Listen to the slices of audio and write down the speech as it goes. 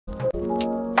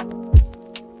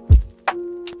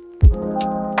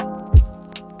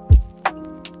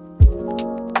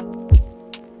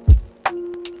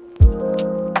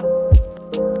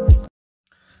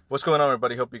What's going on,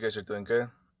 everybody? Hope you guys are doing good.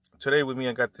 Today with me,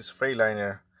 I got this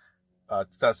Freightliner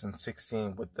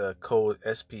 2016 with the code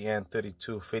SPN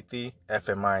 3250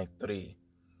 FMI 3.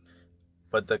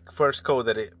 But the first code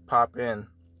that it popped in,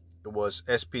 it was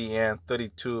SPN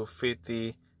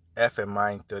 3250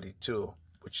 FMI 32,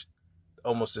 which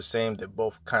almost the same. They're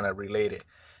both kind of related.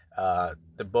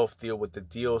 They both deal with the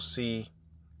DOC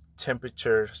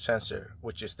temperature sensor,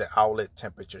 which is the outlet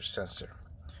temperature sensor.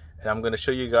 And I'm going to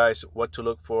show you guys what to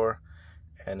look for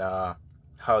and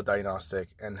how diagnostic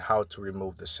and how to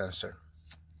remove the sensor.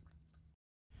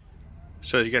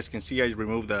 So as you guys can see, I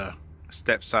removed the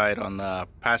step side on the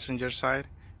passenger side,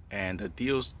 and the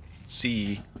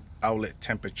DOC outlet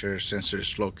temperature sensor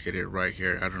is located right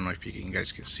here. I don't know if you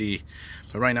guys can see,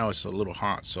 but right now it's a little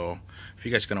hot. So if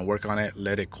you guys are going to work on it,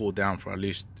 let it cool down for at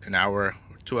least an hour or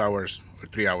 2 hours or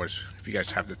 3 hours if you guys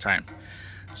have the time.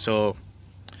 So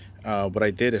what I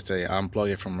did is I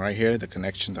unplug it from right here, the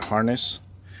connection, the harness,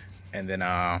 and then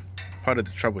part of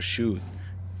the troubleshoot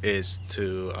is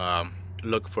to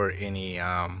look for any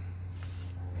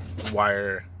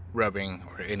wire rubbing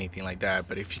or anything like that.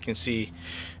 But if you can see,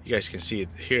 you guys can see it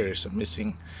here, is a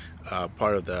missing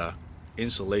part of the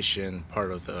insulation,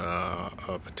 part of the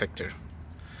protector.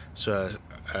 So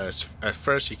at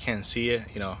first you can't see it,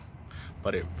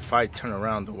 but if I turn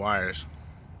around the wires,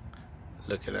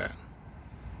 look at that.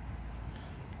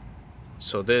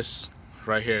 So this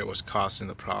right here was causing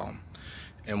the problem,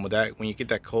 and with that, when you get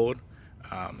that code,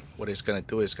 what it's going to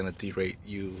do is going to derate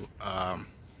you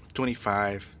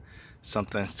 25,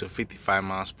 sometimes to 55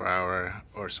 miles per hour,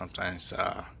 or sometimes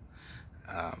 5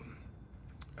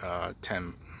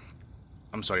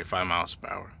 miles per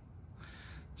hour.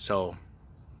 So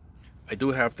I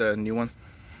do have the new one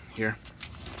here.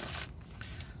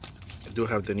 I do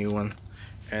have the new one,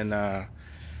 and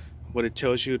what it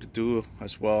tells you to do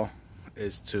as well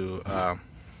is to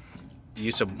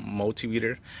use a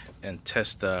multimeter and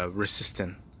test the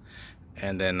resistance.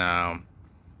 And then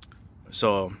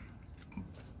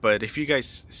but if you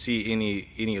guys see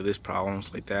any of these problems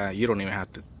like that, you don't even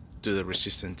have to do the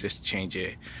resistance, just change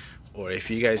it. Or if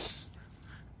you guys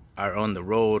are on the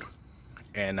road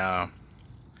and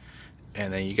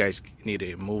then you guys need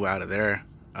to move out of there,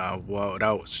 what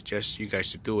I would suggest you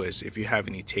guys to do is, if you have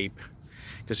any tape,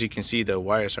 because you can see the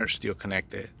wires are still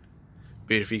connected,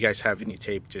 but if you guys have any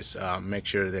tape, just make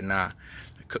sure they're not,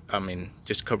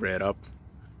 just cover it up,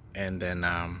 and then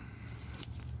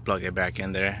plug it back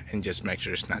in there, and just make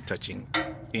sure it's not touching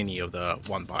any of the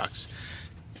one box.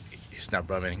 It's not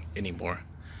rubbing anymore.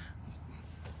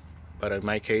 But in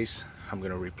my case, I'm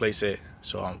gonna replace it.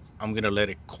 So I'm gonna let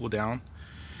it cool down,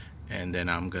 and then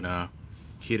I'm gonna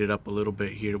heat it up a little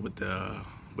bit here with the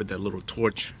little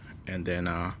torch, and then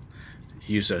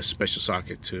use a special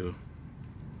socket to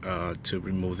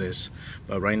remove this.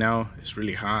 But right now it's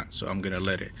really hot, so I'm gonna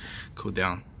let it cool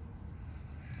down.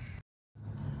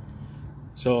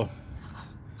 So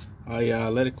I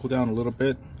let it cool down a little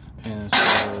bit, and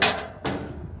so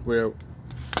we're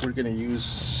gonna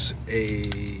use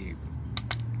a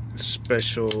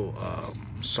special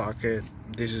socket.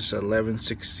 This is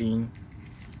 11/16.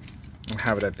 I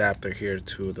have an adapter here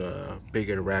to the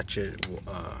bigger ratchet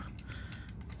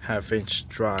 1/2-inch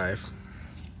drive.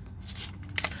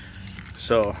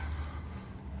 So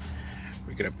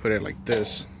we're gonna put it like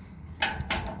this,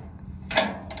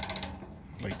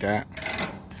 like that,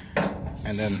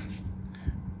 and then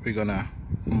we're gonna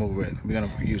move it. We're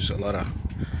gonna use a lot of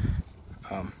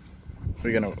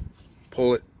we're gonna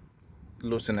pull it,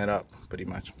 loosen it up pretty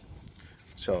much.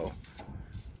 So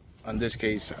on this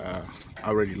case, I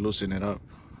already loosened it up.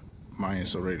 Mine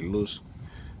is already loose.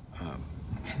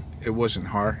 It wasn't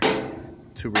hard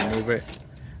to remove it,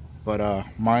 but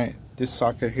this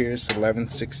socket here is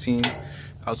 11/16.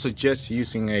 I'll suggest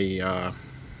using a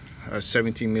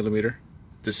 17 millimeter,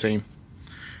 the same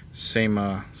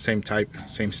type,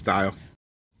 same style.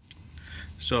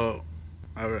 So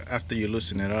after you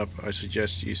loosen it up, I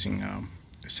suggest using a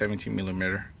 17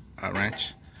 millimeter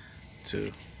wrench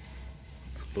to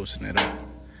loosen it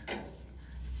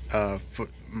up.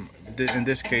 In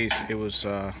this case,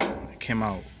 it came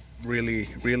out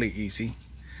really easy.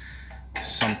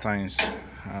 Sometimes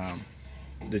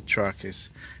if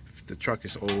the truck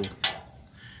is old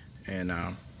and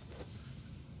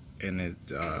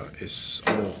it is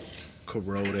all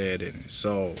corroded, and it's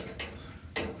so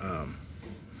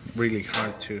really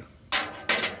hard to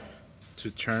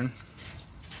turn.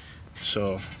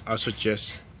 So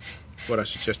what I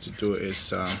suggest to do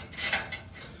is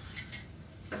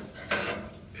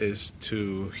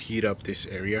to heat up this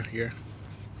area here.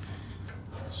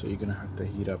 So you're gonna have to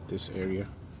heat up this area,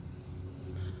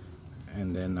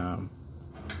 and then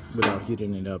without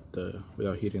heating it up,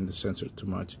 without heating the sensor too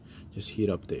much. Just heat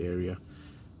up the area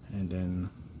and then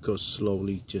go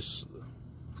slowly. Just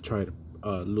try to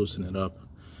loosen it up.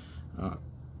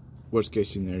 Worst case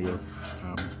scenario,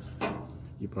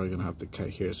 you're probably gonna have to cut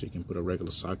here so you can put a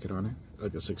regular socket on it,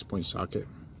 like a 6-point socket,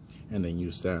 and then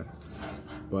use that.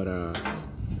 But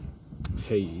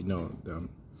hey, you know,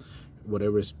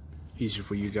 whatever is easy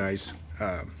for you guys.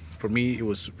 For me, it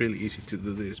was really easy to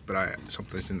do this, but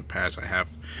sometimes in the past I have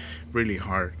really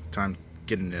hard time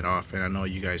getting it off, and I know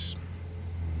you guys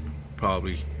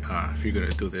probably, if you're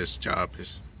gonna do this job,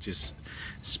 is just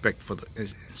expect for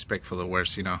the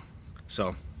worst, you know.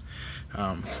 So,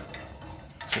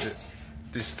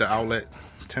 this is the outlet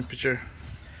temperature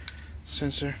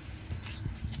sensor.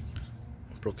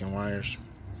 Broken wires.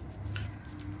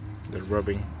 They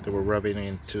were rubbing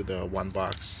into the one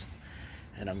box,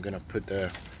 and I'm gonna put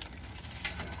the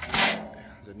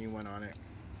new one on it.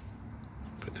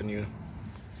 Put the new,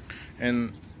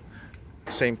 and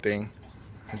same thing.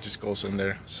 It just goes in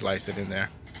there, slice it in there,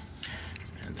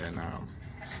 and then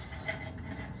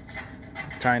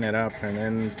tighten it up, and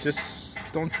then just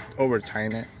don't over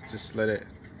tighten it. Just let it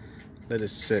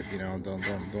sit. You know, don't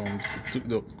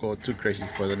go too crazy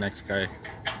for the next guy.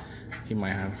 He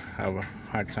might have a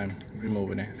hard time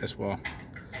removing it as well.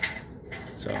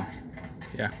 So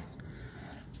yeah,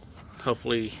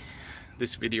 hopefully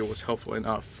this video was helpful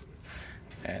enough,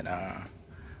 and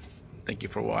thank you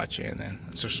for watching, and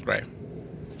subscribe.